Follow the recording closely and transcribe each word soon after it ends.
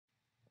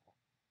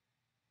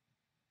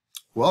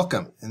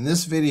Welcome. In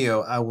this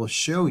video I will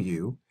show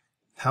you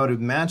how to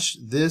match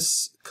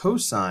this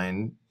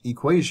cosine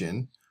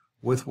equation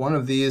with one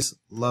of these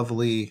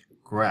lovely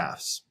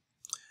graphs.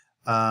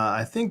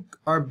 I think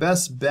our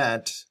best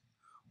bet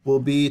will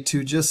be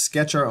to just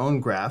sketch our own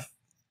graph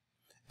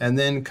and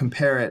then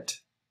compare it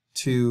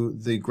to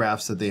the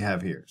graphs that they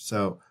have here.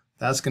 So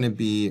that's going to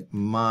be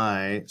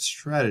my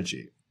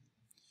strategy.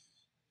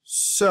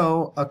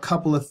 So a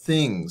couple of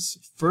things.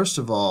 First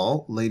of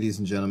all, ladies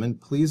and gentlemen,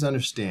 please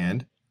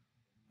understand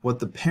what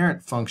the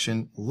parent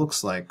function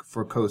looks like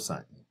for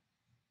cosine.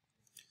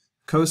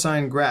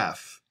 Cosine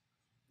graph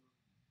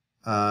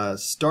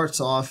starts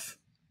off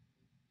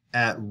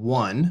at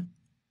 1,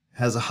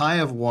 has a high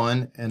of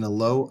 1 and a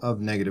low of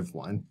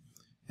 -1,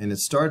 and it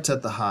starts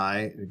at the high,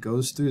 it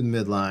goes through the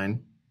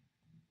midline,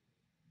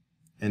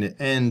 and it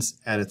ends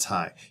at its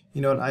high.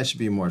 You know what, I should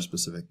be more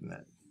specific than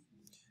that.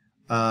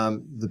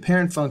 The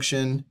parent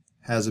function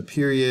has a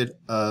period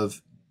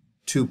of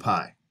 2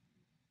 pi,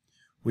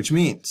 which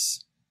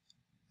means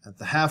at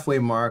the halfway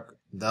mark,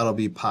 that'll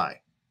be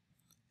pi.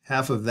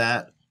 Half of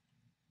that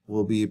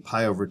will be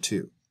pi over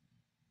 2.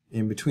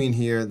 In between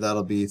here,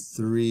 that'll be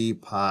 3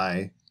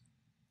 pi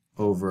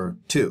over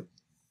 2.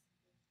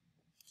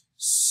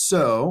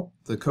 So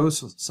the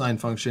cosine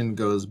function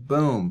goes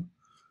boom,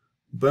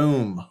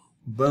 boom,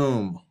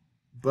 boom,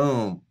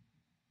 boom,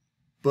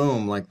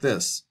 boom, like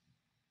this.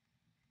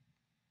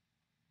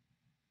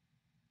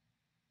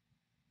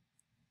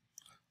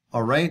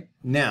 All right,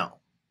 now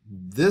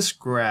this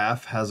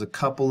graph has a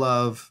couple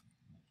of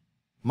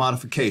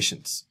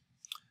modifications.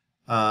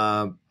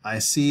 I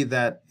see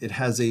that it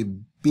has a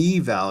b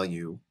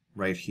value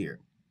right here.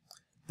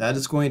 That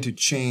is going to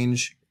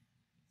change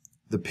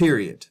the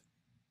period.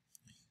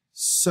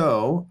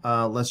 So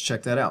let's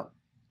check that out.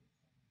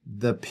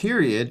 The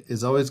period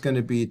is always going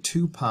to be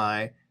 2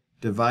 pi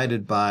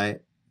divided by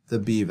the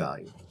b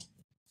value.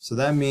 So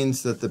that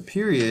means that the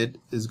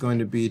period is going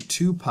to be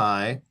 2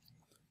 pi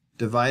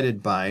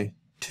divided by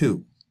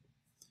 2.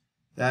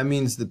 That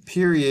means the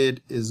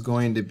period is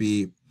going to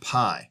be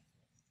pi.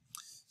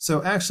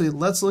 So actually,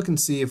 let's look and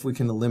see if we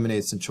can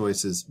eliminate some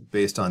choices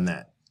based on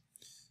that.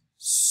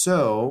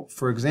 So,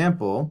 for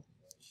example,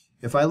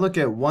 if I look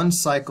at one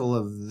cycle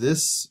of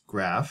this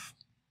graph,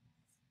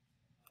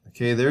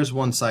 okay, there's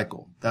one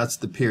cycle. That's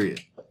the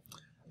period.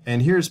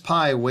 And here's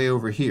pi way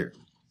over here.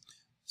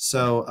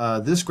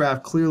 So this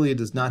graph clearly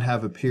does not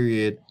have a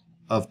period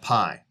of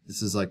pi.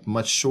 This is like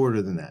much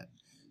shorter than that.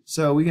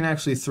 So we can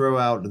actually throw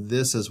out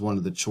this as one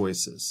of the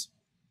choices.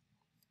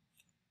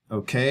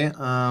 Okay,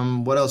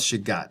 what else you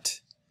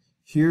got?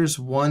 Here's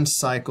one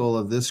cycle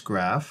of this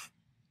graph.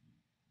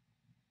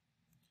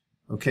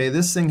 Okay,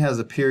 this thing has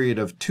a period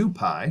of 2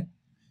 pi,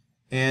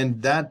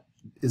 and that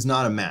is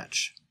not a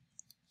match.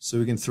 So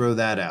we can throw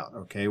that out.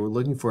 Okay, we're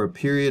looking for a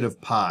period of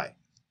pi.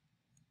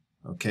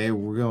 Okay,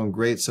 we're going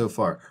great so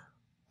far.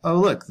 Oh,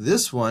 look,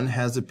 this one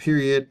has a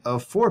period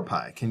of 4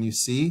 pi. Can you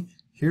see?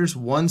 Here's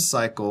one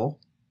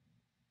cycle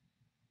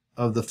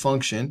of the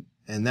function,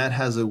 and that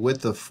has a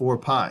width of 4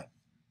 pi.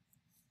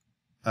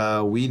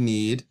 We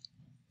need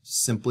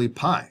simply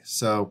pi,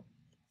 so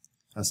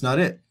that's not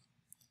it.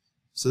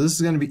 So this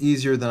is going to be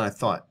easier than I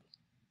thought.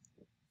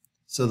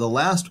 So the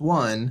last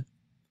one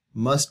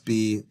must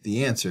be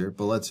the answer,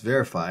 but let's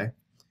verify.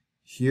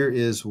 Here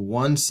is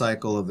one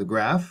cycle of the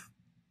graph.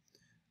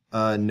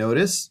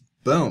 Notice,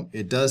 boom,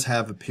 it does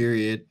have a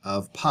period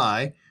of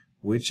pi,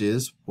 which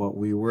is what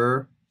we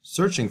were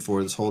searching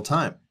for this whole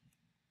time.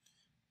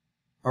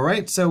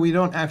 Alright, so we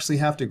don't actually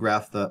have to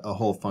graph a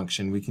whole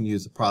function. We can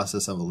use the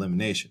process of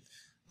elimination.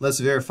 Let's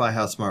verify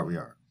how smart we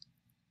are.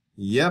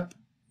 Yep,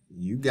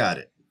 you got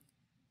it.